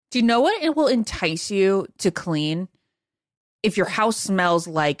Do you know what it will entice you to clean? If your house smells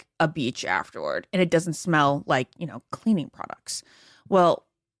like a beach afterward and it doesn't smell like, cleaning products. Well,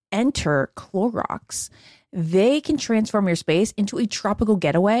 enter Clorox. They can transform your space into a tropical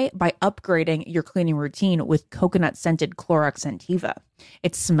getaway by upgrading your cleaning routine with coconut-scented Clorox Scentiva.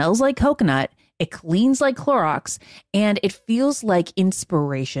 It smells like coconut, it cleans like Clorox, and it feels like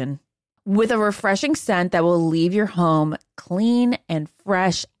inspiration. With a refreshing scent that will leave your home clean and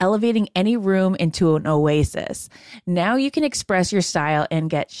fresh, elevating any room into an oasis. Now you can express your style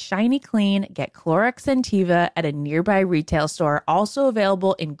and get shiny clean. Get Clorox Scentiva at a nearby retail store, also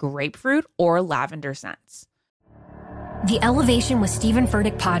available in grapefruit or lavender scents. The Elevation with Stephen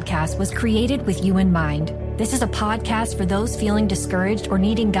Furtick podcast was created with you in mind. This is a podcast for those feeling discouraged or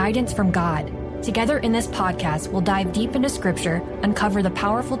needing guidance from God. Together in this podcast, we'll dive deep into scripture, uncover the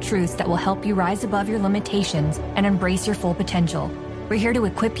powerful truths that will help you rise above your limitations and embrace your full potential. We're here to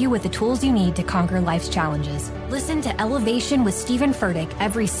equip you with the tools you need to conquer life's challenges. Listen to Elevation with Stephen Furtick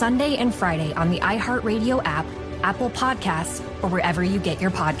every Sunday and Friday on the iHeartRadio app, Apple Podcasts, or wherever you get your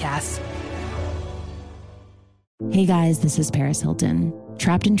podcasts. Hey guys, this is Paris Hilton.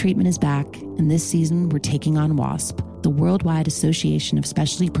 Trapped in Treatment is back, and this season we're taking on WASP, the Worldwide Association of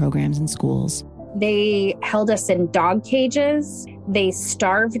Specialty Programs and Schools. They held us in dog cages. They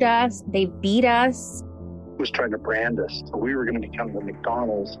starved us. They beat us. Was trying to brand us. So we were going to become the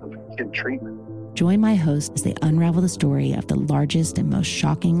McDonald's of kid treatment. Join my hosts as they unravel the story of the largest and most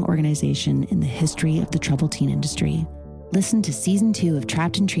shocking organization in the history of the troubled teen industry. Listen to Season 2 of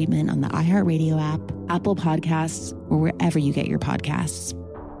Trapped in Treatment on the iHeartRadio app, Apple Podcasts, or wherever you get your podcasts.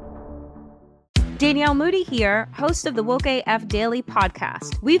 Danielle Moody here, host of the Woke AF Daily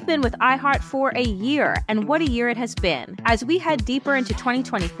podcast. We've been with iHeart for a year, and what a year it has been. As we head deeper into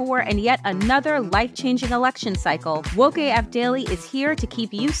 2024 and yet another life-changing election cycle, Woke AF Daily is here to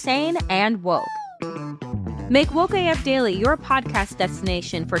keep you sane and woke. Make Woke AF Daily your podcast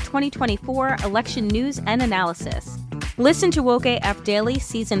destination for 2024 election news and analysis. Listen to Woke AF Daily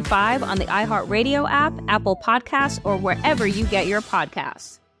Season 5 on the iHeartRadio app, Apple Podcasts, or wherever you get your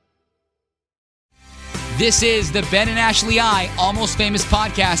podcasts. This is the Ben and Ashley I Almost Famous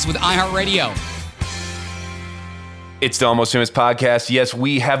podcast with iHeartRadio. It's the Almost Famous podcast. Yes,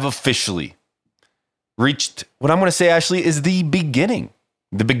 we have officially reached what I'm going to say, Ashley, is the beginning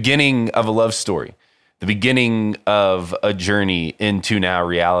of a love story, the beginning of a journey into now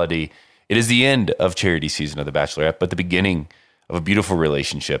reality. It is the end of charity season of The Bachelorette, but the beginning of a beautiful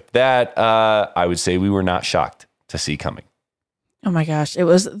relationship that I would say we were not shocked to see coming. Oh my gosh, it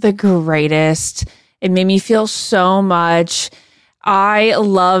was the greatest. It made me feel so much. I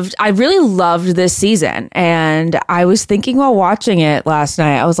really loved this season. And I was thinking while watching it last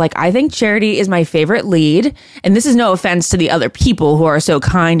night, I was like, I think Charity is my favorite lead. And this is no offense to the other people who are so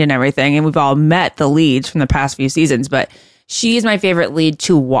kind and everything. And we've all met the leads from the past few seasons, but she is my favorite lead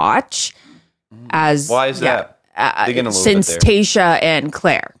to watch. Why is that? Since Tayshia and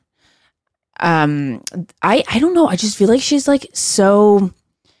Claire. I don't know. I just feel like she's like so...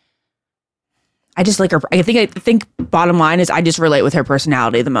 I just like her. I think bottom line is I just relate with her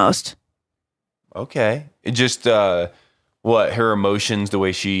personality the most. Okay. It just, her emotions, the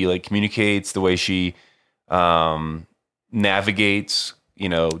way she like communicates, the way she navigates,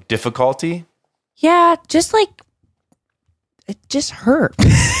 difficulty. Yeah. Just like, just her.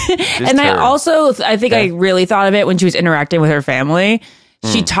 And her. I think I really thought of it when she was interacting with her family.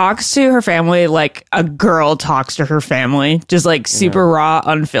 She talks to her family like a girl talks to her family, just like super raw,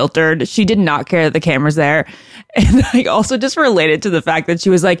 unfiltered. She did not care that the camera's there. And I also just related to the fact that she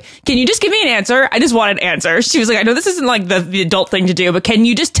was like, can you just give me an answer? I just want an answer. She was like, I know this isn't like the adult thing to do, but can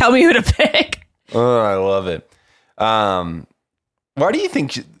you just tell me who to pick? Oh, I love it. Why do you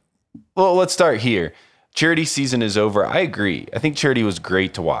think... Well, let's start here. Charity season is over. I agree. I think Charity was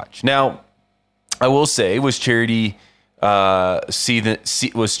great to watch. Now, I will say, was Charity season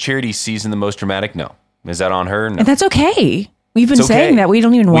the most dramatic? No. Is that on her? No. And that's okay. We've been saying that. We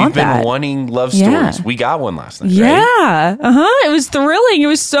don't even want that. We've been wanting love stories. We got one last night, right? Yeah. It was thrilling. It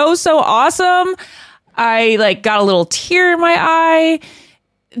was so awesome. I got a little tear in my eye.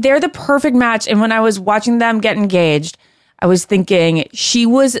 They're the perfect match. And when I was watching them get engaged, I was thinking she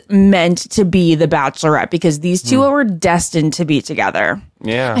was meant to be the Bachelorette because these two were destined to be together.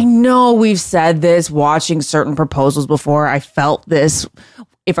 Yeah. I know we've said this watching certain proposals before. I felt this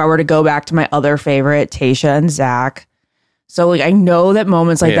if I were to go back to my other favorite, Tayshia and Zach. So I know that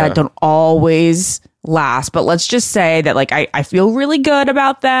moments like that don't always last, but let's just say that I feel really good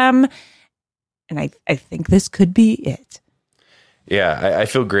about them. And I think this could be it. Yeah, I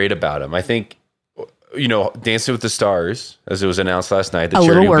feel great about them. I think Dancing with the Stars, as it was announced last night, the A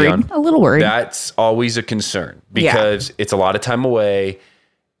charity little will be worried. on. A little worried. That's always a concern because it's a lot of time away.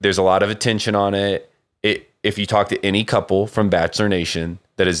 There's a lot of attention on it. If you talk to any couple from Bachelor Nation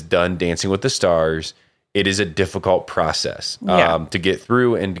that has done Dancing with the Stars, it is a difficult process to get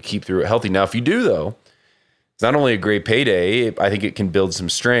through and to keep through it healthy. Now, if you do, though, it's not only a great payday, I think it can build some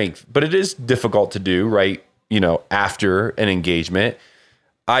strength, but it is difficult to do right, after an engagement.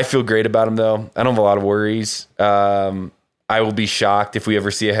 I feel great about them, though. I don't have a lot of worries. I will be shocked if we ever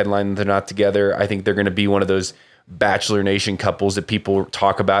see a headline that they're not together. I think they're going to be one of those Bachelor Nation couples that people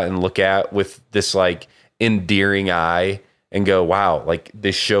talk about and look at with this like endearing eye and go, wow, like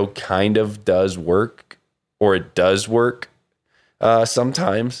this show kind of does work, or it does work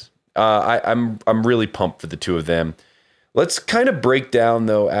sometimes. I'm really pumped for the two of them. Let's kind of break down,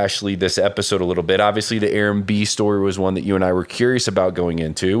 though, Ashley, this episode a little bit. Obviously, the Aaron B story was one that you and I were curious about going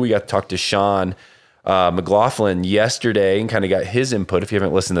into. We got to talk to Sean McLaughlin yesterday and kind of got his input. If you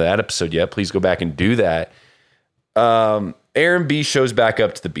haven't listened to that episode yet, please go back and do that. Aaron B shows back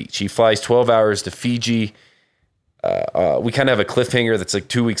up to the beach. He flies 12 hours to Fiji. We kind of have a cliffhanger that's like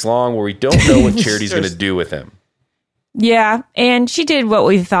 2 weeks long where we don't know what Charity's going to do with him. Yeah, and she did what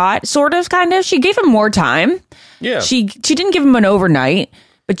we thought, sort of, kind of. She gave him more time. Yeah. She didn't give him an overnight,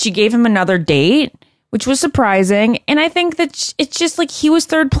 but she gave him another date, which was surprising. And I think that it's just like he was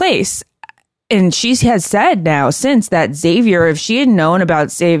third place. And she has said now since that Xavier, if she had known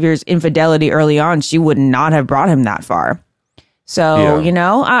about Xavier's infidelity early on, she would not have brought him that far. So,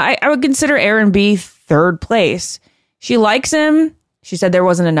 I would consider Aaron B third place. She likes him. She said there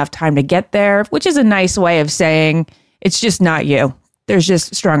wasn't enough time to get there, which is a nice way of saying it's just not you. There's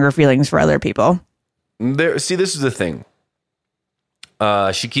just stronger feelings for other people. See, this is the thing.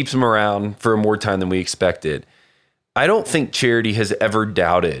 She keeps him around for more time than we expected. I don't think Charity has ever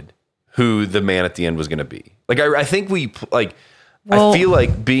doubted who the man at the end was going to be. Like, I think I feel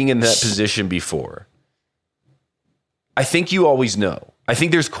like being in that position before, I think you always know. I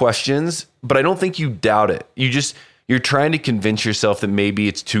think there's questions, but I don't think you doubt it. You're trying to convince yourself that maybe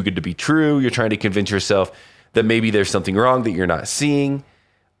it's too good to be true. You're trying to convince yourself that maybe there's something wrong that you're not seeing.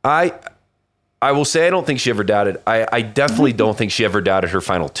 I will say I don't think she ever doubted. I definitely don't think she ever doubted her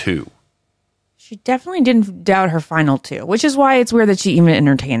final two. She definitely didn't doubt her final two, which is why it's weird that she even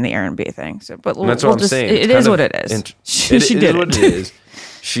entertained the Aaron B thing. So, but that's what I'm saying. It is what it is. She did what it is.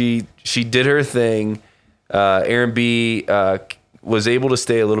 She did her thing. Aaron B was able to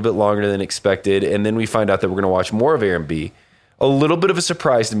stay a little bit longer than expected, and then we find out that we're going to watch more of Aaron B. A little bit of a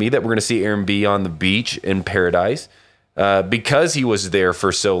surprise to me that we're going to see Aaron B on the beach in Paradise because he was there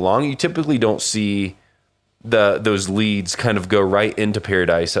for so long. You typically don't see those leads kind of go right into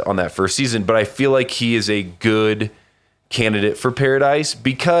Paradise on that first season, but I feel like he is a good candidate for Paradise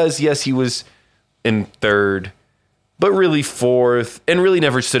because, yes, he was in third, but really fourth, and really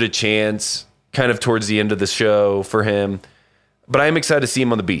never stood a chance kind of towards the end of the show for him. But I am excited to see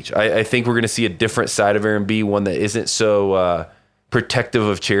him on the beach. I think we're going to see a different side of Aaron B, one that isn't so protective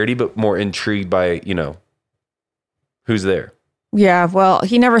of Charity, but more intrigued by, who's there. Yeah, well,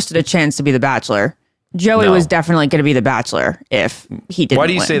 he never stood a chance to be the Bachelor. Joey was definitely going to be the Bachelor if he didn't Why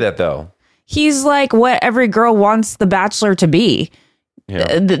do you win. say that, though? He's like what every girl wants the Bachelor to be.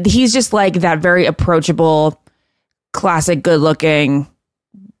 Yeah. He's just like that very approachable, classic, good-looking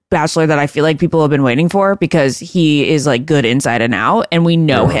Bachelor that I feel like people have been waiting for because he is like good inside and out, and we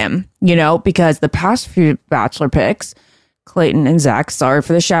know him, because the past few Bachelor picks, Clayton and Zach, sorry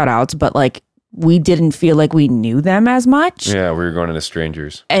for the shout outs, but like we didn't feel like we knew them as much. Yeah, we were going into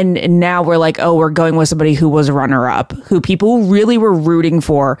strangers. And now we're like, oh, we're going with somebody who was a runner-up, who people really were rooting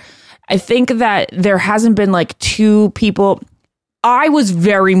for. I think that there hasn't been like two people. I was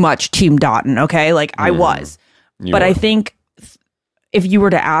very much Team Dotun, okay? Like I was. But I think if you were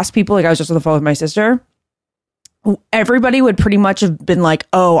to ask people, like I was just on the phone with my sister, everybody would pretty much have been like,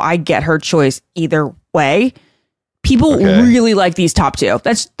 oh, I get her choice either way. People really like these top two.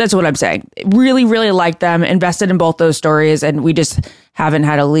 That's what I'm saying. Really, really like them, invested in both those stories, and we just haven't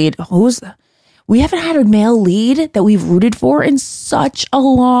had a lead. We haven't had a male lead that we've rooted for in such a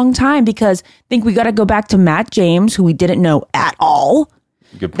long time because I think we got to go back to Matt James, who we didn't know at all.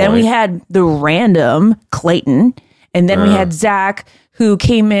 Good point. Then we had the random Clayton, and then we had Zach, who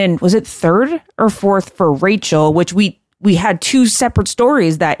came in, was it third or fourth for Rachel, which we had two separate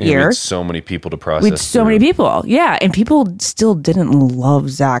stories that year. We had so many people to process. We had so many people. Yeah. And people still didn't love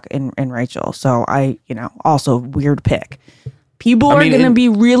Zach and Rachel. So also weird pick. People are going to be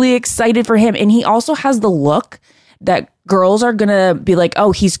really excited for him. And he also has the look that girls are going to be like,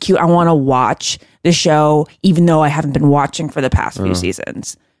 oh, he's cute. I want to watch the show, even though I haven't been watching for the past few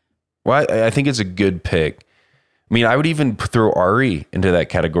seasons. Well, I think it's a good pick. I mean, I would even throw Ari into that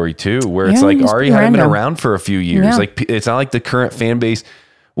category too, where it's like Ari hadn't been around for a few years. Yeah. Like, it's not like the current fan base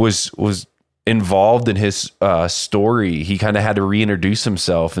was involved in his story. He kind of had to reintroduce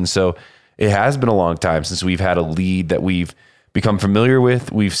himself. And so it has been a long time since we've had a lead that we've become familiar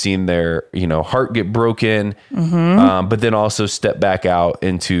with. We've seen their, heart get broken, but then also step back out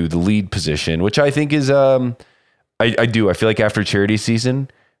into the lead position, which I think is, I feel like after charity season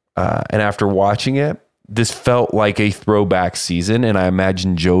and after watching it, this felt like a throwback season, and I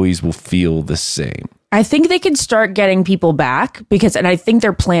imagine Joey's will feel the same. I think they can start getting people back and I think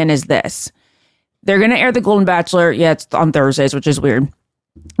their plan is this. They're going to air The Golden Bachelor. Yeah, it's on Thursdays, which is weird.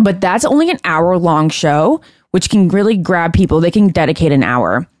 But that's only an hour-long show, which can really grab people. They can dedicate an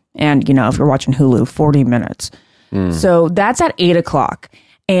hour. And, if you're watching Hulu, 40 minutes. So that's at 8 o'clock.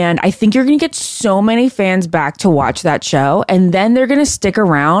 And I think you're going to get so many fans back to watch that show. And then they're going to stick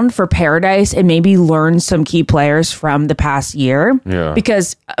around for Paradise and maybe learn some key players from the past year. Yeah.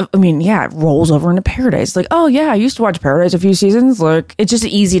 Because, it rolls over into Paradise. Like, oh, yeah, I used to watch Paradise a few seasons. Like, it's just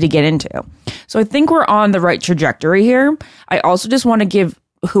easy to get into. So I think we're on the right trajectory here. I also just want to give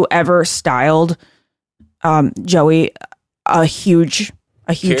whoever styled Joey a huge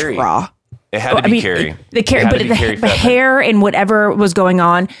Carrie. raw. It had to be Carrie. The hair and whatever was going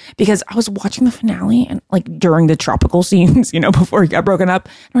on, because I was watching the finale and during the tropical scenes, before he got broken up.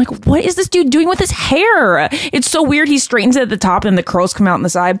 And I'm like, what is this dude doing with his hair? It's so weird. He straightens it at the top and the curls come out on the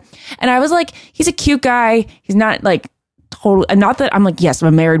side. And I was like, he's a cute guy. He's not totally, not that I'm yes, I'm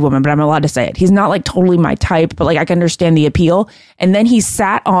a married woman, but I'm allowed to say it. He's not totally my type, but I can understand the appeal. And then he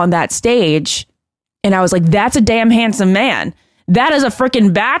sat on that stage and I was like, that's a damn handsome man. That is a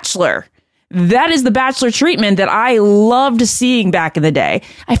freaking bachelor. That is the bachelor treatment that I loved seeing back in the day.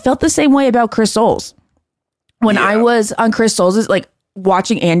 I felt the same way about Chris Soules. When I was on Chris Soules',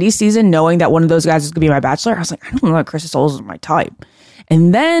 watching Andy's season, knowing that one of those guys was going to be my bachelor, I was like, I don't know if Chris Soules is my type.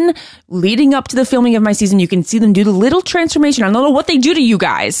 And then leading up to the filming of my season, you can see them do the little transformation. I don't know what they do to you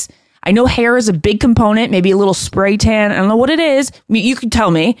guys. I know hair is a big component, maybe a little spray tan. I don't know what it is. You can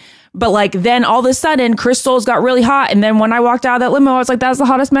tell me. But then all of a sudden, Chris Soules got really hot. And then when I walked out of that limo, I was like, that's the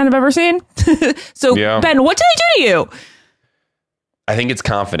hottest man I've ever seen. So, yeah. Ben, what did they do to you? I think it's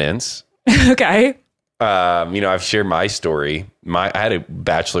confidence. Okay. I've shared my story. I had a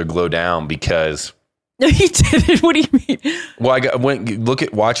bachelor glow down because... No, you didn't. What do you mean? Well,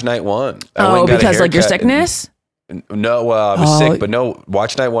 watch night one. Because your sickness? No, I was sick, but no,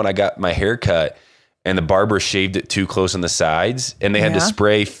 watch night one, I got my hair cut. And the barber shaved it too close on the sides, and they had to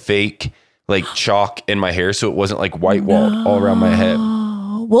spray fake chalk in my hair so it wasn't white wall all around my head.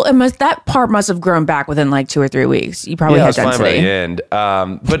 Well, that part must have grown back within 2 or 3 weeks. You probably had density. Fine by the end.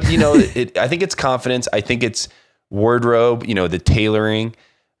 But I think it's confidence. I think it's wardrobe. The tailoring.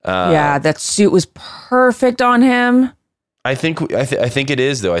 That suit was perfect on him. I think it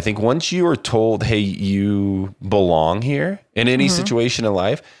is though. I think once you are told, hey, you belong here in any situation in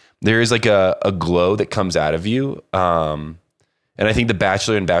life, there is a glow that comes out of you. And I think the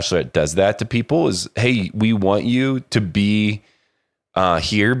Bachelor and Bachelorette does that to people is, hey, we want you to be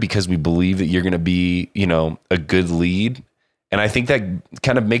here because we believe that you're going to be, a good lead. And I think that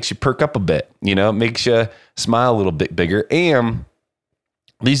kind of makes you perk up a bit, it makes you smile a little bit bigger. And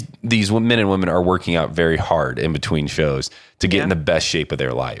these men and women are working out very hard in between shows to get in the best shape of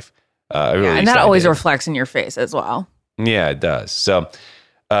their life. And that always reflects in your face as well. Yeah, it does. So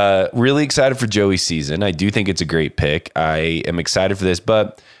really excited for Joey's season. I do think it's a great pick. I am excited for this,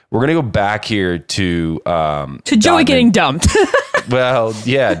 but we're going to go back here to Joey getting dumped. Well,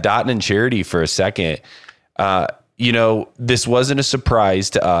 yeah, Dotun and Charity for a second. This wasn't a surprise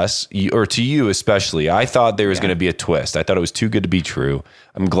to us or to you especially. I thought there was going to be a twist. I thought it was too good to be true.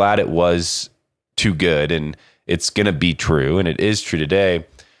 I'm glad it was too good and it's going to be true, and it is true today.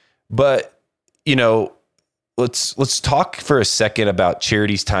 But, let's talk for a second about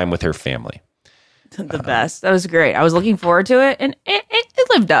Charity's time with her family. The best. That was great. I was looking forward to it, and it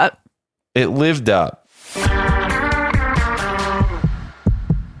lived up. It lived up.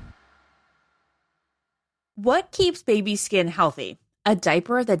 What keeps baby skin healthy? A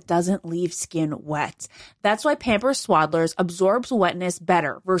diaper that doesn't leave skin wet. That's why Pampers Swaddlers absorbs wetness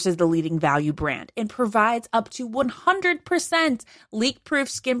better versus the leading value brand and provides up to 100% leak-proof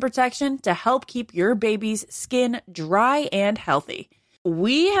skin protection to help keep your baby's skin dry and healthy.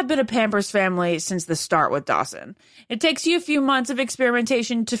 We have been a Pampers family since the start with Dawson. It takes you a few months of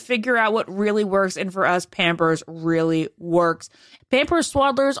experimentation to figure out what really works, and for us, Pampers really works. Pampers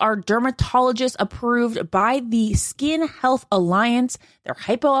Swaddlers are dermatologist approved by the Skin Health Alliance. They're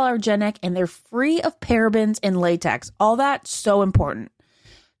hypoallergenic and they're free of parabens and latex. All that so important.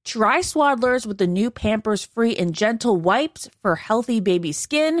 Try Swaddlers with the new Pampers Free and Gentle wipes for healthy baby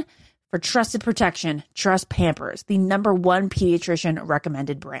skin. For trusted protection, trust Pampers, the #1 pediatrician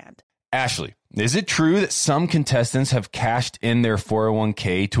recommended brand. Ashley, is it true that some contestants have cashed in their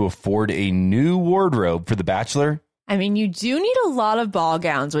 401k to afford a new wardrobe for The Bachelor? I mean, you do need a lot of ball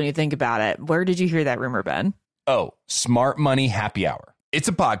gowns when you think about it. Where did you hear that rumor, Ben? Oh, Smart Money Happy Hour. It's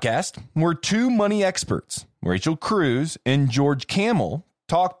a podcast where two money experts, Rachel Cruz and George Kamel,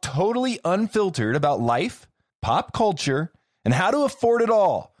 talk totally unfiltered about life, pop culture, and how to afford it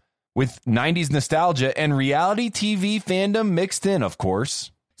all, with 90s nostalgia and reality TV fandom mixed in, of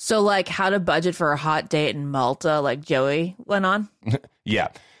course. So, like, how to budget for a hot date in Malta, like Joey went on? Yeah.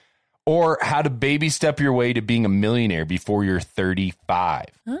 Or how to baby step your way to being a millionaire before you're 35.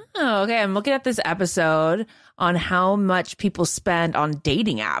 Oh, okay. I'm looking at this episode on how much people spend on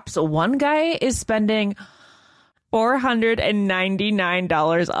dating apps. So one guy is spending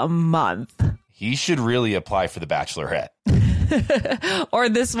 $499 a month. He should really apply for The Bachelorette. Or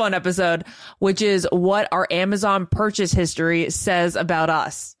this one episode, which is what our Amazon purchase history says about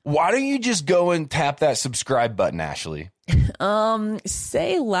us. Why don't you just go and tap that subscribe button, Ashley?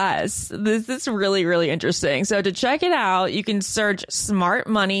 Say less. This is really, really interesting. So to check it out, you can search Smart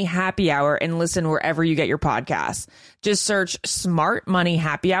Money Happy Hour and listen wherever you get your podcasts. Just search Smart Money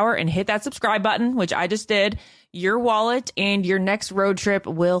Happy Hour and hit that subscribe button, which I just did. Your wallet and your next road trip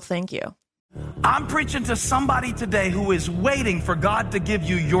will thank you. I'm preaching to somebody today who is waiting for God to give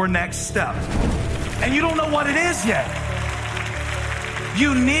you your next step. And you don't know what it is yet.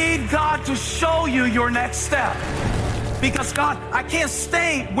 You need God to show you your next step. Because God, I can't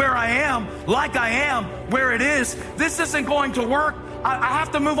stay where I am, like I am, where it is. This isn't going to work. I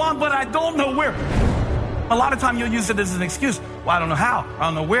have to move on, but I don't know where. A lot of time you'll use it as an excuse. Well, I don't know how. I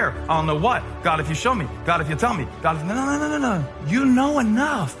don't know where. I don't know what. God, if you show me. God, if you tell me. God, if... No. You know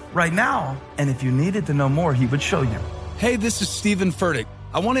enough right now. And if you needed to know more, he would show you. Hey, this is Stephen Furtick.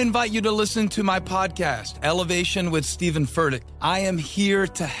 I want to invite you to listen to my podcast, Elevation with Stephen Furtick. I am here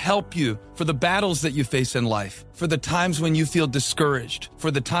to help you for the battles that you face in life, for the times when you feel discouraged,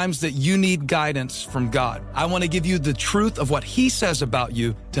 for the times that you need guidance from God. I want to give you the truth of what he says about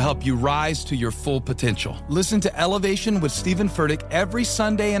you to help you rise to your full potential. Listen to Elevation with Stephen Furtick every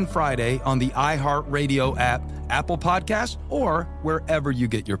Sunday and Friday on the iHeartRadio app, Apple Podcasts, or wherever you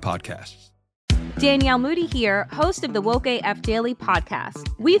get your podcasts. Danielle Moody here, host of the Woke AF Daily podcast.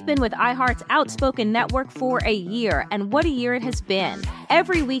 We've been with iHeart's Outspoken Network for a year, and what a year it has been.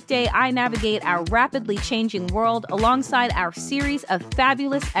 Every weekday, I navigate our rapidly changing world alongside our series of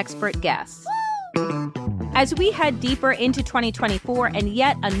fabulous expert guests. As we head deeper into 2024 and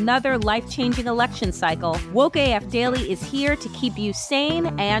yet another life-changing election cycle, Woke AF Daily is here to keep you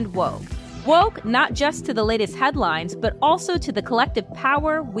sane and woke. Woke not just to the latest headlines, but also to the collective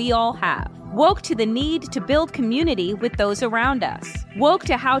power we all have. Woke to the need to build community with those around us. Woke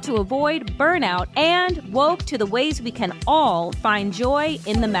to how to avoid burnout, and woke to the ways we can all find joy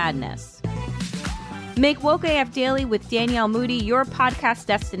in the madness. Make Woke AF Daily with Danielle Moody your podcast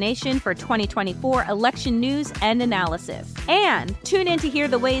destination for 2024 election news and analysis. And tune in to hear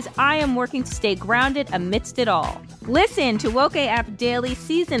the ways I am working to stay grounded amidst it all. Listen to Woke AF Daily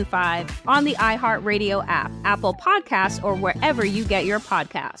Season 5 on the iHeartRadio app, Apple Podcasts, or wherever you get your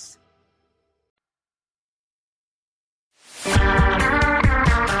podcasts.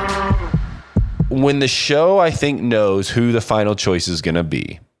 When the show, I think, knows who the final choice is going to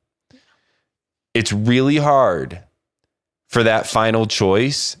be, it's really hard for that final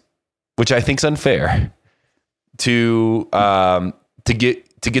choice, which I think is unfair, to get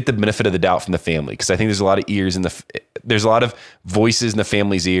the benefit of the doubt from the family, because I think there's a lot of ears there's a lot of voices in the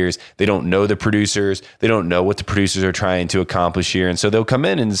family's ears. They don't know the producers. They don't know what the producers are trying to accomplish here, and so they'll come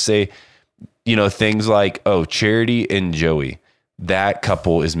in and say, things like, "Oh, Charity and Joey, that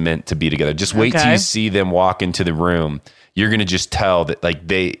couple is meant to be together." Just wait till you see them walk into the room. You're going to just tell that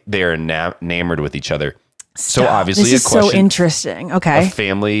they are enamored with each other. So obviously this is so interesting. Okay. A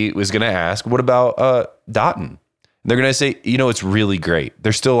family was going to ask, what about Dotun? They're going to say, it's really great.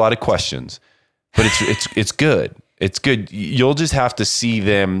 There's still a lot of questions, but it's good. It's good. You'll just have to see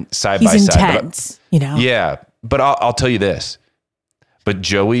them side by side. He's intense, Yeah. But I'll tell you this. But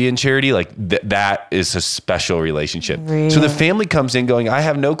Joey and Charity, that is a special relationship. Really? So the family comes in going, I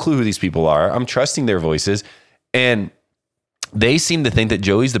have no clue who these people are. I'm trusting their voices. And they seem to think that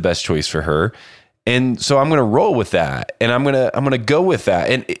Joey's the best choice for her. And so I'm going to roll with that. And I'm going to go with that.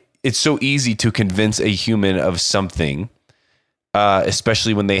 And it's so easy to convince a human of something,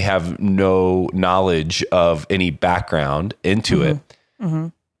 especially when they have no knowledge of any background into it. Mm-hmm.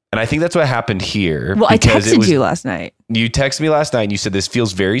 And I think that's what happened here. Well, I texted you last night. You texted me last night and you said this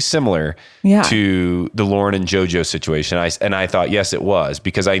feels very similar to the Lauren and JoJo situation. And I thought, yes, it was,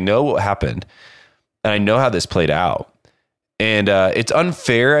 because I know what happened and I know how this played out. And it's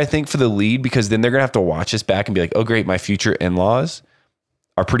unfair, I think, for the lead, because then they're going to have to watch this back and be like, oh, great, my future in-laws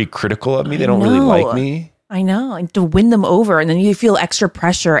are pretty critical of me. They don't really like me. I know. And to win them over. And then you feel extra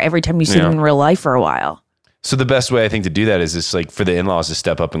pressure every time you see them in real life for a while. So the best way I think to do that is just like for the in-laws to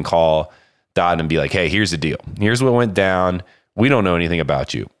step up and call Dotun and be like, hey, here's the deal. Here's what went down. We don't know anything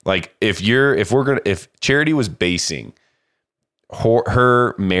about you. Like if Charity was basing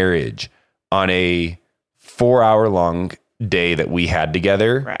her marriage on a 4-hour long day that we had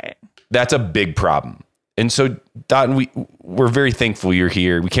together, right, that's a big problem. And so Dotun, we're very thankful you're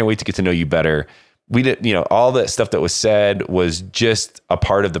here. We can't wait to get to know you better. We did, all that stuff that was said was just a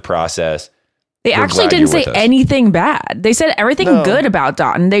part of the process. They actually didn't say anything bad. They said everything good about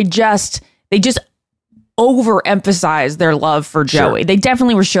Dotun. They just overemphasized their love for Joey. Sure. They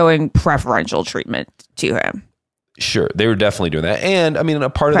definitely were showing preferential treatment to him. Sure, they were definitely doing that. And I mean, a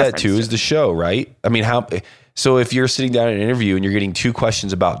part of that too is the show, right? I mean, so if you're sitting down in an interview and you're getting 2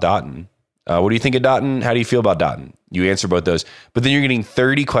 questions about Dotun, what do you think of Dotun? How do you feel about Dotun? You answer both those. But then you're getting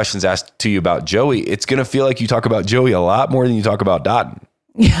 30 questions asked to you about Joey. It's going to feel like you talk about Joey a lot more than you talk about Dotun.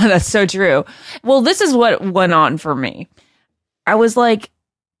 Yeah, that's so true. Well, this is what went on for me. I was like,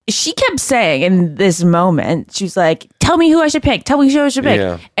 she kept saying in this moment, she's like, tell me who I should pick. Tell me who I should pick.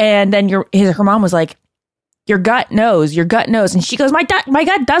 Yeah. And then her mom was like, your gut knows. And she goes, my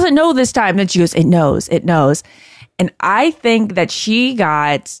gut doesn't know this time. And then she goes, it knows. And I think that she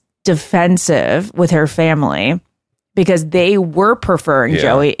got defensive with her family because they were preferring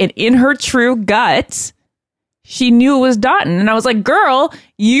Joey. And in her true gut, she knew it was Dotun. And I was like, girl,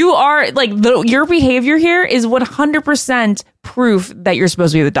 you are like, your behavior here is 100% proof that you're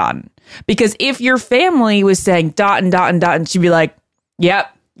supposed to be the Dotun. Because if your family was saying Dotun, she'd be like,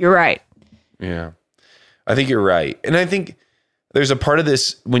 yep, you're right. Yeah, I think you're right. And I think there's a part of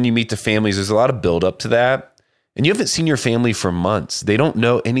this when you meet the families, there's a lot of build up to that. And you haven't seen your family for months. They don't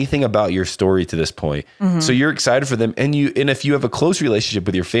know anything about your story to this point. Mm-hmm. So you're excited for them. And if you have a close relationship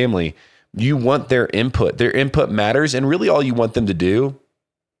with your family, you want their input. Their input matters. And really all you want them to do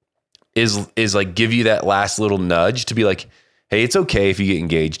is like give you that last little nudge to be like, hey, it's okay if you get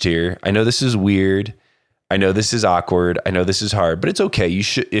engaged here. I know this is weird. I know this is awkward. I know this is hard, but it's okay. You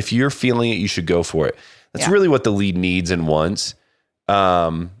should, if you're feeling it, you should go for it. That's really what the lead needs and wants.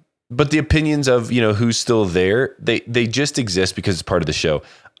 But the opinions of, who's still there, they just exist because it's part of the show.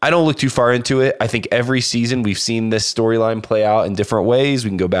 I don't look too far into it. I think every season we've seen this storyline play out in different ways. We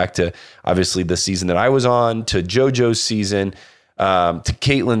can go back to obviously the season that I was on, to JoJo's season, to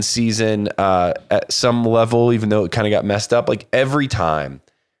Caitlin's season at some level, even though it kind of got messed up. Like every time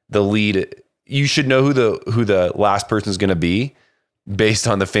the lead, you should know who the last person is going to be based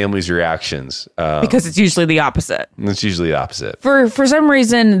on the family's reactions. Because it's usually the opposite. It's usually the opposite. For some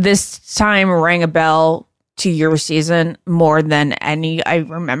reason, this time rang a bell to your season more than any I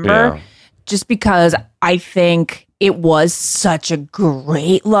remember, just because I think it was such a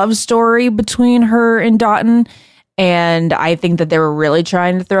great love story between her and Dotun. And I think that they were really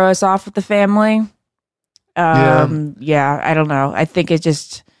trying to throw us off with the family. I don't know. I think it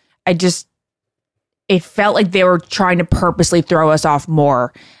felt like they were trying to purposely throw us off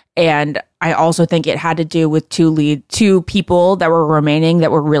more. And I also think it had to do with two people that were remaining that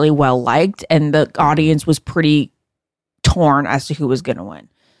were really well liked, and the audience was pretty torn as to who was going to win.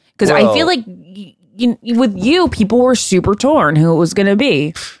 Because I feel like with you, people were super torn who it was going to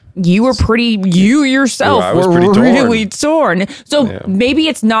be. You were you yourself were really torn. So maybe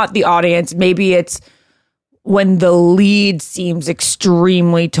it's not the audience. Maybe it's when the lead seems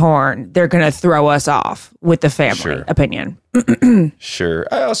extremely torn, they're going to throw us off with the family opinion. Sure.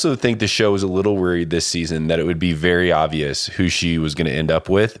 I also think the show was a little worried this season that it would be very obvious who she was going to end up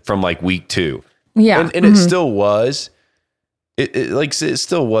with from like week 2. Yeah. And it still was. It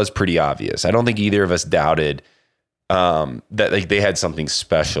still was pretty obvious. I don't think either of us doubted that like they had something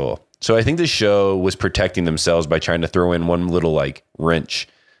special. So I think the show was protecting themselves by trying to throw in one little like wrench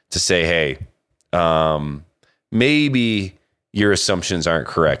to say, hey, maybe your assumptions aren't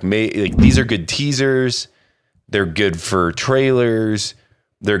correct. These are good teasers. They're good for trailers.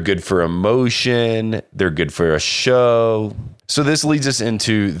 They're good for emotion. They're good for a show. So this leads us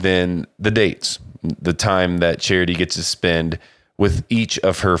into then the dates, the time that Charity gets to spend with each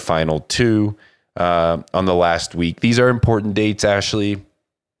of her final 2 on the last week. These are important dates, Ashley.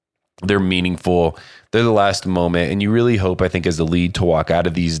 They're meaningful. They're the last moment. And you really hope, I think, as the lead to walk out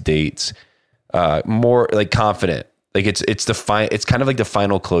of these dates more like confident Like it's kind of like the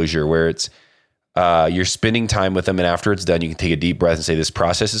final closure where it's you're spending time with them, and after it's done, you can take a deep breath and say, this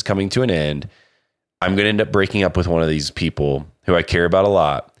process is coming to an end. I'm going to end up breaking up with one of these people who I care about a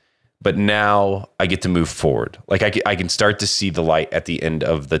lot, but now I get to move forward. Like I can start to see the light at the end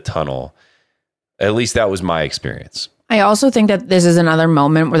of the tunnel. At least that was my experience. I also think that this is another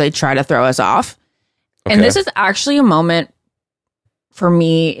moment where they try to throw us off. Okay. And this is actually a moment for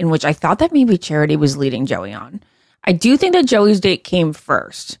me in which I thought that maybe Charity was leading Joey on. I do think that Joey's date came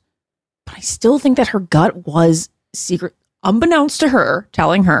first, but I still think that her gut was secret, unbeknownst to her,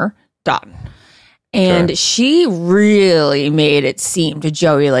 telling her, done. And she really made it seem to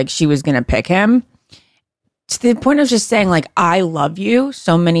Joey like she was going to pick him. To the point of just saying, like, I love you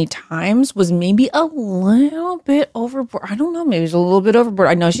so many times was maybe a little bit overboard. I don't know. Maybe it's a little bit overboard.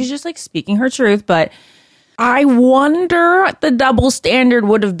 I know she's just like speaking her truth, but I wonder what the double standard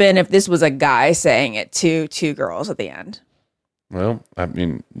would have been if this was a guy saying it to two girls at the end. Well, I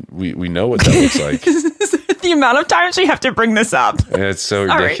mean, we know what that looks like. The amount of times we have to bring this up. It's so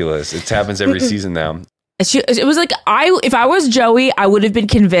ridiculous. It happens every season now. It was like, if I was Joey, I would have been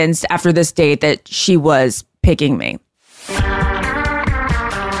convinced after this date that she was picking me.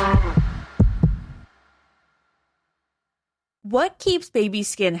 What keeps baby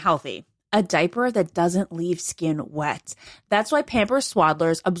skin healthy? A diaper that doesn't leave skin wet. That's why Pampers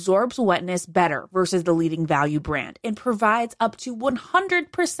Swaddlers absorbs wetness better versus the leading value brand and provides up to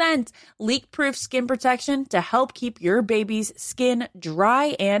 100% leak-proof skin protection to help keep your baby's skin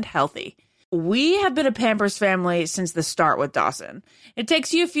dry and healthy. We have been a Pampers family since the start with Dawson. It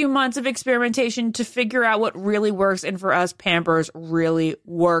takes you a few months of experimentation to figure out what really works, and for us, Pampers really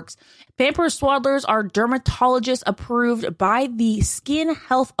works. Pampers Swaddlers are dermatologist approved by the Skin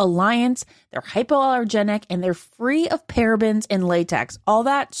Health Alliance. They're hypoallergenic and they're free of parabens and latex. All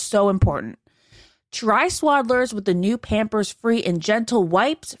that so important. Try Swaddlers with the new Pampers Free and Gentle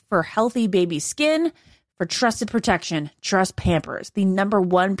wipes for healthy baby skin. For trusted protection, trust Pampers, the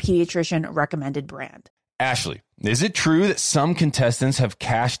 #1 pediatrician recommended brand. Ashley, is it true that some contestants have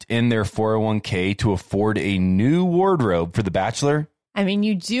cashed in their 401k to afford a new wardrobe for The Bachelor? I mean,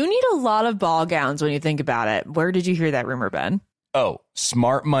 you do need a lot of ball gowns when you think about it. Where did you hear that rumor, Ben? Oh,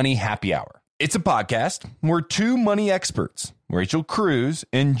 Smart Money Happy Hour. It's a podcast where two money experts, Rachel Cruz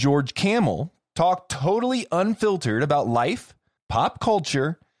and George Camel, talk totally unfiltered about life, pop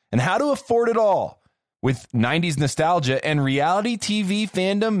culture, and how to afford it all. With 90s nostalgia and reality TV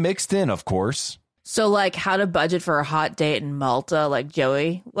fandom mixed in, of course. So, like, how to budget for a hot date in Malta, like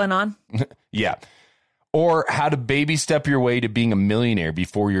Joey went on? Yeah. Or how to baby step your way to being a millionaire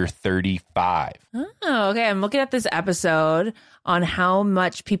before you're 35. Oh, okay. I'm looking at this episode on how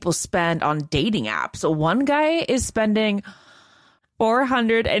much people spend on dating apps. So one guy is spending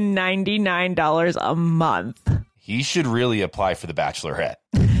 $499 a month. He should really apply for The Bachelorette.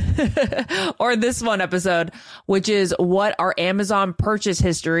 Or this one episode, which is what our Amazon purchase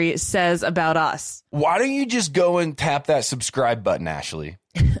history says about us. Why don't you just go and tap that subscribe button, Ashley?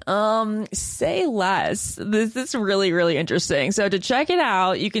 Say less. This is really, really interesting. So to check it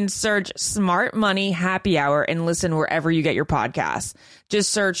out, you can search Smart Money Happy Hour and listen wherever you get your podcasts.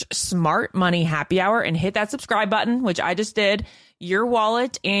 Just search Smart Money Happy Hour and hit that subscribe button, which I just did. Your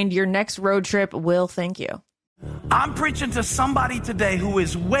wallet and your next road trip will thank you. I'm preaching to somebody today who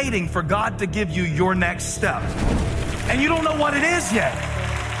is waiting for God to give you your next step. And you don't know what it is yet.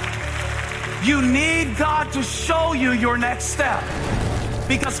 You need God to show you your next step.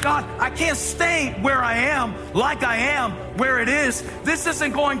 Because God, I can't stay where I am, like I am, where it is. This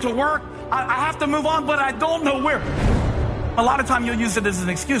isn't going to work. I have to move on, but I don't know where. A lot of time you'll use it as an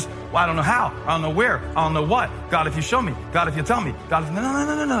excuse. Well, I don't know how. I don't know where. I don't know what. God, if you show me. God, if you tell me. God, if...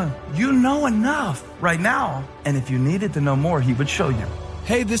 No. You know enough right now. And if you needed to know more, he would show you.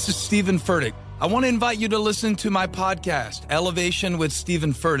 Hey, this is Stephen Furtick. I want to invite you to listen to my podcast, Elevation with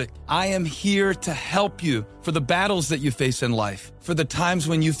Stephen Furtick. I am here to help you for the battles that you face in life, for the times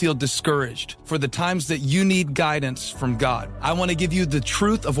when you feel discouraged, for the times that you need guidance from God. I want to give you the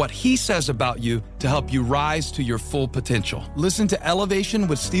truth of what he says about you to help you rise to your full potential. Listen to Elevation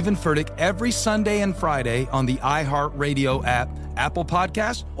with Stephen Furtick every Sunday and Friday on the iHeartRadio app, Apple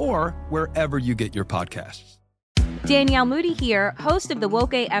Podcasts, or wherever you get your podcasts. Danielle Moody here, host of the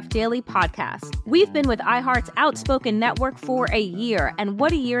Woke AF Daily podcast. We've been with iHeart's Outspoken Network for a year, and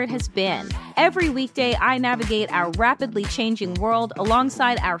what a year it has been. Every weekday, I navigate our rapidly changing world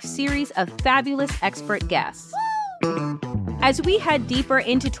alongside our series of fabulous expert guests. As we head deeper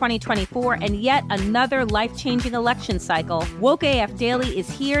into 2024 and yet another life-changing election cycle, Woke AF Daily is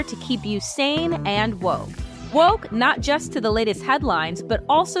here to keep you sane and woke. Woke not just to the latest headlines, but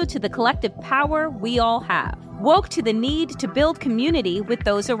also to the collective power we all have. Woke to the need to build community with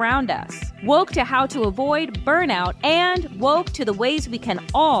those around us. Woke to how to avoid burnout, and woke to the ways we can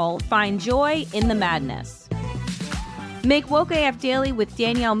all find joy in the madness. Make Woke AF Daily with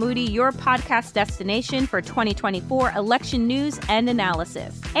Danielle Moody your podcast destination for 2024 election news and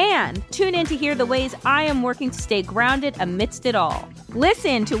analysis. And tune in to hear the ways I am working to stay grounded amidst it all.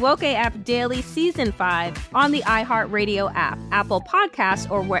 Listen to Woke AF Daily Season 5 on the iHeartRadio app, Apple Podcasts,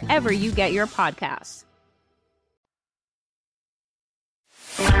 or wherever you get your podcasts.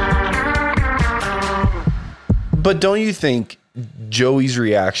 But don't you think Joey's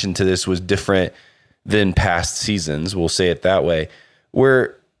reaction to this was different than past seasons? We'll say it that way.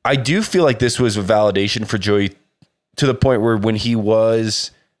 Where I do feel like this was a validation for Joey to the point where when he was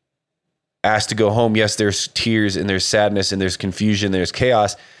asked to go home, yes, there's tears and there's sadness and there's confusion, there's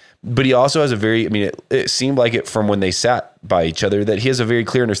chaos. But he also has a very, I mean, it seemed like it from when they sat by each other that he has a very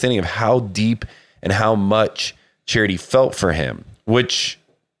clear understanding of how deep and how much Charity felt for him, which,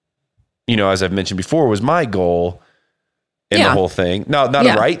 you know, as I've mentioned before, was my goal in the whole thing. Not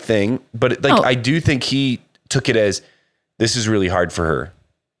a right thing, but I do think he took it as, this is really hard for her.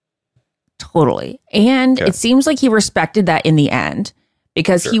 Totally. And it seems like he respected that in the end,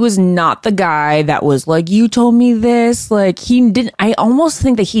 because he was not the guy that was like, you told me this. Like, he didn't, I almost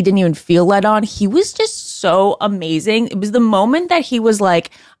think that he didn't even feel led on. He was just so amazing. It was the moment that he was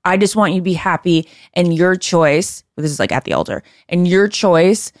like, I just want you to be happy, and your choice, this is like at the altar, and your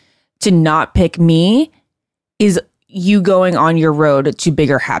choice to not pick me is you going on your road to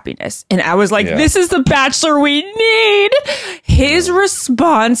bigger happiness. And I was like, this is the Bachelor we need. His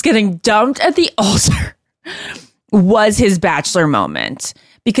response getting dumped at the altar was his Bachelor moment,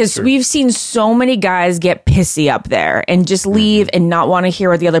 because we've seen so many guys get pissy up there and just leave and not want to hear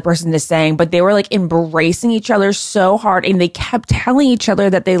what the other person is saying. But they were like embracing each other so hard, and they kept telling each other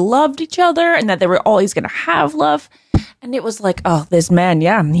that they loved each other and that they were always going to have love. And it was like, oh, this man,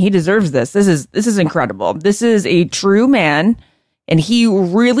 he deserves this. This is incredible. This is a true man. And he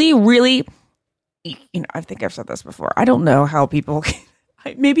really, really, you know, I think I've said this before. I don't know how people,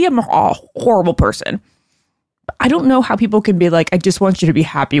 maybe I'm a horrible person, but I don't know how people can be like, I just want you to be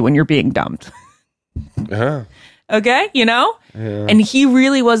happy when you're being dumped. Okay, you know? Yeah. And he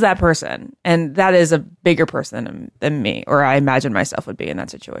really was that person. And that is a bigger person than me, or I imagine myself would be in that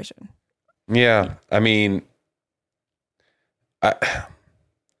situation. Yeah, I mean,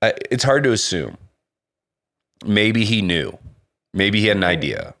 it's hard to assume. Maybe he knew. Maybe he had an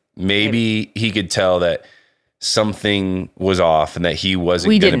idea. Maybe he could tell that something was off and that he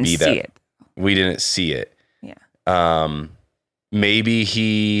wasn't going to be that. We didn't see it. Yeah. Maybe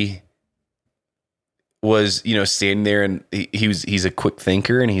he was, you know, standing there and he's a quick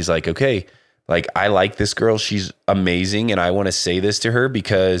thinker, and he's like, okay, like, I like this girl. She's amazing. And I want to say this to her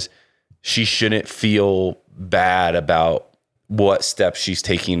because she shouldn't feel bad about what steps she's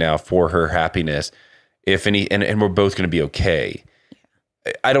taking now for her happiness, if any, and we're both going to be okay.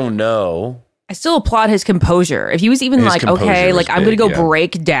 I don't know. I still applaud his composure. If he was even like, okay, like, I'm going to go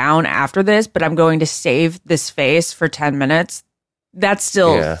break down after this, but I'm going to save this face for 10 minutes. That's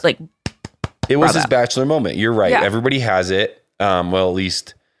still like, it was his Bachelor moment. You're right. Yeah. Everybody has it. Well, at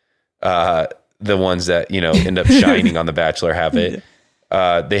least the ones that, you know, end up shining on The Bachelor have it.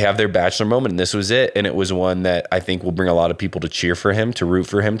 They have their Bachelor moment, and this was it. And it was one that I think will bring a lot of people to cheer for him, to root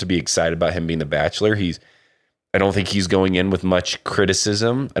for him, to be excited about him being the Bachelor. I don't think he's going in with much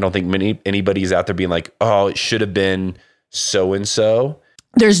criticism. I don't think anybody's out there being like, oh, it should have been so-and-so.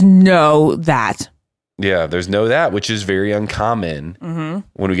 There's no that. Yeah, there's no that, which is very uncommon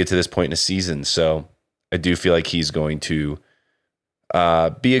when we get to this point in a season. So I do feel like he's going to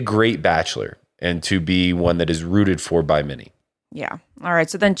be a great Bachelor and to be one that is rooted for by many. Yeah. All right.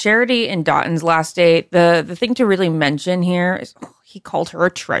 So then Charity and Dotton's last date, the thing to really mention here is he called her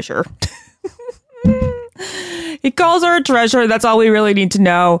a treasure. He calls her a treasure. That's all we really need to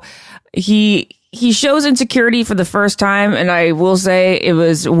know. He shows insecurity for the first time, and I will say it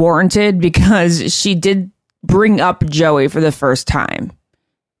was warranted because she did bring up Joey for the first time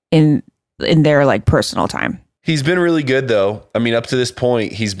in their like personal time. He's been really good though. I mean, up to this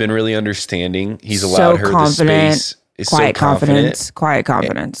point, he's been really understanding. He's allowed her the space. Quiet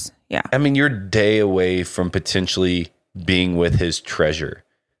confidence. Yeah. I mean, you're a day away from potentially being with his treasure.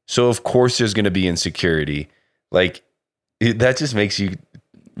 So of course there's going to be insecurity. Like, that just makes you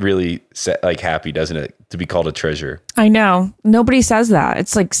really happy, doesn't it? To be called a treasure. I know. Nobody says that.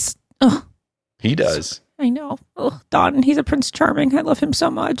 It's like, ugh. He does. I know. Ugh, Don, he's a Prince Charming. I love him so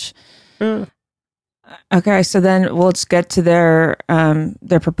much. Okay. So then let's get to their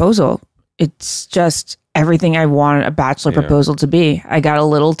proposal. It's just, everything I wanted a bachelor proposal to be. I got a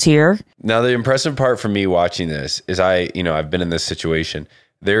little tear. Now, the impressive part for me watching this is I've been in this situation.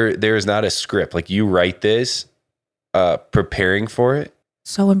 There is not a script. Like, you write this, preparing for it.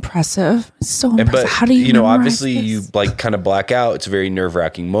 So impressive. So impressive. But, how do you obviously this? you like kind of black out. It's a very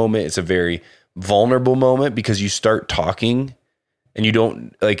nerve-wracking moment. It's a very vulnerable moment because you start talking and you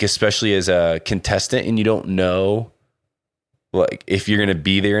don't, like, especially as a contestant, and you don't know, like, if you're going to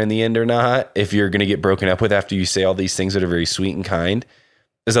be there in the end or not, if you're going to get broken up with after you say all these things that are very sweet and kind.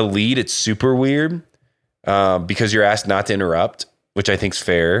 As a lead, it's super weird because you're asked not to interrupt, which I think is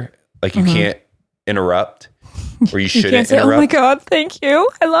fair. Like, you can't interrupt, or you shouldn't can't say, interrupt. Oh my God, thank you.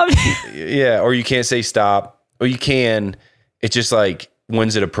 I love you. Yeah, or you can't say stop, or you can. It's just like,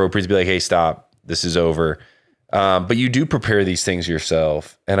 when's it appropriate to be like, hey, stop, this is over. But you do prepare these things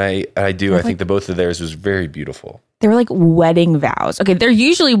yourself. And I think the both of theirs was very beautiful. They were like wedding vows. Okay, they're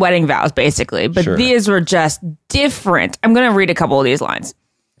usually wedding vows, basically, but these were just different. I'm going to read a couple of these lines.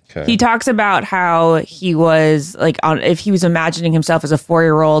 Okay. He talks about how he was like, if he was imagining himself as a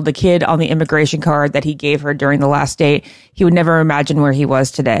 4-year-old, the kid on the immigration card that he gave her during the last date, he would never imagine where he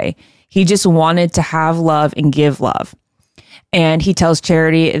was today. He just wanted to have love and give love. And he tells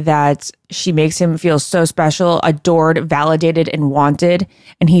Charity that she makes him feel so special, adored, validated, and wanted.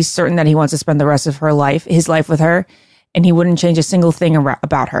 And he's certain that he wants to spend the rest of his life with her. And he wouldn't change a single thing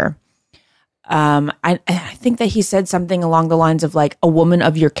about her. I think that he said something along the lines of like, a woman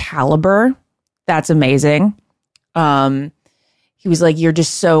of your caliber. That's amazing. He was like, you're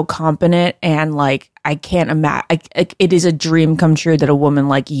just so competent. And like, I can't imagine, it is a dream come true that a woman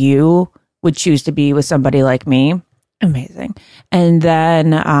like you would choose to be with somebody like me. Amazing. And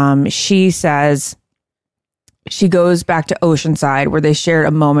then she says she goes back to Oceanside, where they shared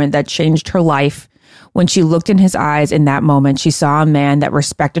a moment that changed her life. When she looked in his eyes in that moment, she saw a man that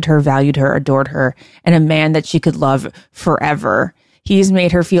respected her, valued her, adored her, and a man that she could love forever. He's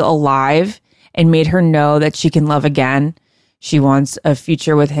made her feel alive and made her know that she can love again. She wants a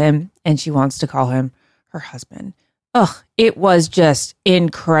future with him, and she wants to call him her husband. Ugh, it was just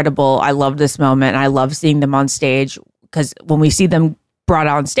incredible. I love this moment. I love seeing them on stage, because when we see them brought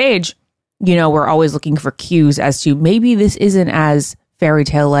on stage, we're always looking for cues as to maybe this isn't as fairy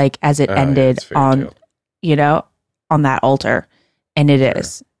tale like as it ended on, on that altar. And it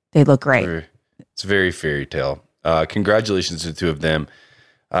is. They look great. It's very fairy tale. Congratulations to the two of them.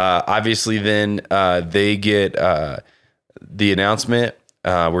 Obviously, then they get the announcement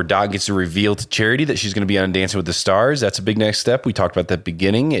where Dot gets to reveal to Charity that she's going to be on Dancing with the Stars. That's a big next step. We talked about that at the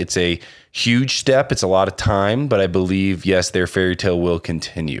beginning. It's a huge step. It's a lot of time, but I believe, yes, their fairy tale will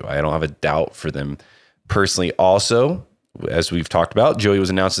continue. I don't have a doubt for them personally. Also, as we've talked about, Joey was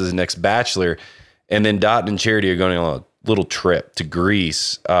announced as the next Bachelor, and then Dot and Charity are going on a little trip to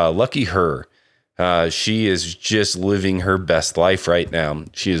Greece. Lucky her. She is just living her best life right now.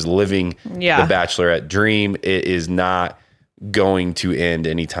 She is living the Bachelorette dream. It is not going to end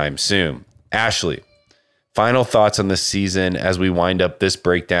anytime soon. Ashley, final thoughts on this season as we wind up this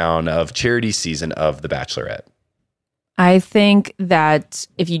breakdown of Charity's season of The Bachelorette. I think that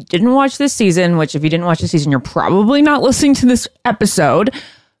if you didn't watch this season, which if you didn't watch the season, you're probably not listening to this episode.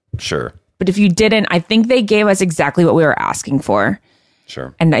 Sure. But if you didn't, I think they gave us exactly what we were asking for.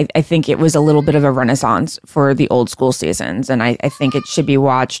 Sure. And I think it was a little bit of a renaissance for the old school seasons. And I think it should be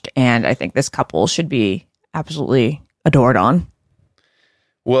watched. And I think this couple should be absolutely adored on.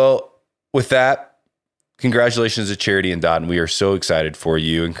 Well, with that, congratulations to Charity and Dotun. We are so excited for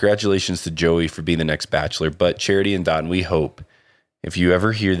you. And congratulations to Joey for being the next Bachelor. But Charity and Dotun, we hope if you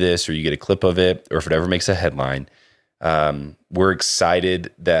ever hear this or you get a clip of it or if it ever makes a headline, we're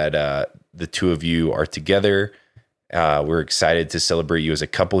excited that the two of you are together. We're excited to celebrate you as a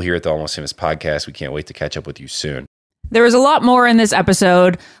couple here at the Almost Famous podcast. We can't wait to catch up with you soon. There was a lot more in this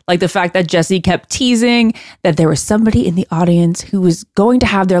episode, like the fact that Jesse kept teasing that there was somebody in the audience who was going to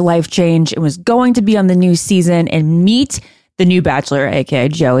have their life change and was going to be on the new season and meet the new Bachelor, aka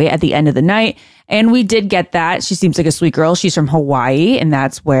Joey, at the end of the night. And we did get that. She seems like a sweet girl. She's from Hawaii, and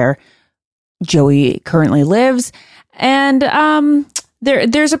that's where Joey currently lives. And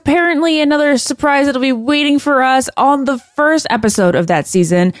there's apparently another surprise that'll be waiting for us on the first episode of that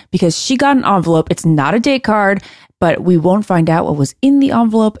season, because she got an envelope. It's not a date card, but we won't find out what was in the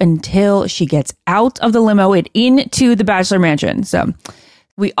envelope until she gets out of the limo and into the Bachelor Mansion. So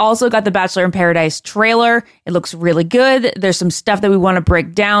we also got the Bachelor in Paradise trailer. It looks really good. There's some stuff that we want to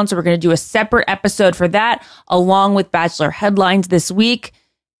break down, so we're going to do a separate episode for that, along with Bachelor headlines this week.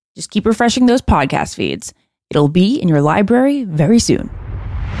 Just keep refreshing those podcast feeds. It'll be in your library very soon.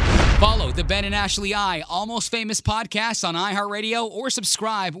 Follow the Ben and Ashley I Almost Famous podcast on iHeartRadio or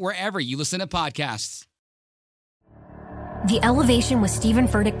subscribe wherever you listen to podcasts. The Elevation with Stephen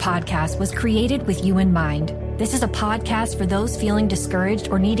Furtick podcast was created with you in mind. This is a podcast for those feeling discouraged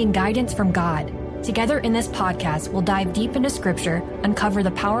or needing guidance from God. Together in this podcast, we'll dive deep into scripture, uncover the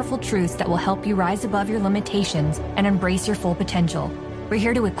powerful truths that will help you rise above your limitations and embrace your full potential. We're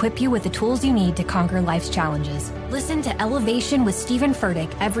here to equip you with the tools you need to conquer life's challenges. Listen to Elevation with Stephen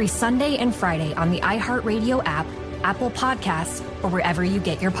Furtick every Sunday and Friday on the iHeartRadio app, Apple Podcasts, or wherever you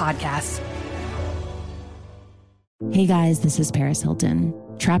get your podcasts. Hey guys, this is Paris Hilton.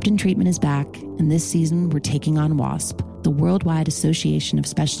 Trapped in Treatment is back, and this season we're taking on WASP, the Worldwide Association of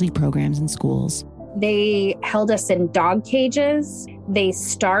Specialty Programs in Schools. They held us in dog cages. They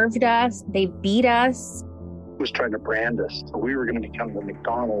starved us. They beat us. Was trying to brand us. So we were going to become the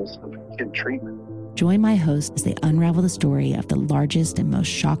McDonald's of kid treatment. Join my hosts as they unravel the story of the largest and most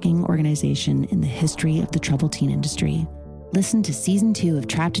shocking organization in the history of the troubled teen industry. Listen to Season 2 of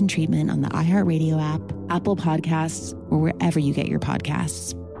Trapped in Treatment on the iHeartRadio app, Apple Podcasts, or wherever you get your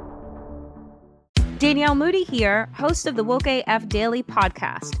podcasts. Danielle Moody here, host of the Woke AF Daily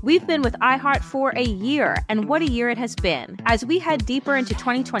podcast. We've been with iHeart for a year, and what a year it has been. As we head deeper into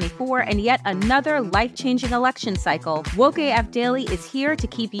 2024 and yet another life-changing election cycle, Woke AF Daily is here to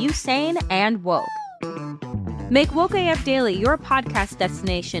keep you sane and woke. Make Woke AF Daily your podcast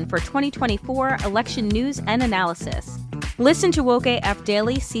destination for 2024 election news and analysis. Listen to Woke AF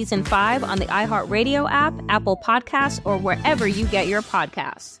Daily Season 5 on the iHeartRadio app, Apple Podcasts, or wherever you get your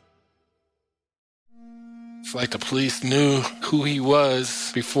podcasts. It's like the police knew who he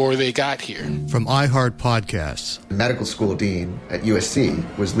was before they got here. From iHeart Podcasts. The medical school dean at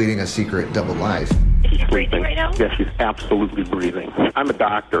USC was leading a secret double life. He's breathing right now? Yes, he's absolutely breathing. I'm a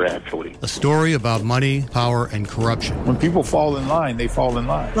doctor, actually. A story about money, power, and corruption. When people fall in line, they fall in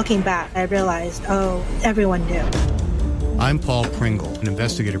line. Looking back, I realized, everyone knew. I'm Paul Pringle, an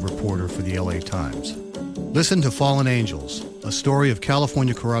investigative reporter for the LA Times. Listen to Fallen Angels, a story of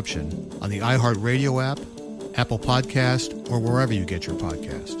California corruption on the iHeartRadio app, Apple Podcast, or wherever you get your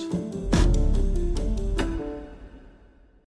podcasts.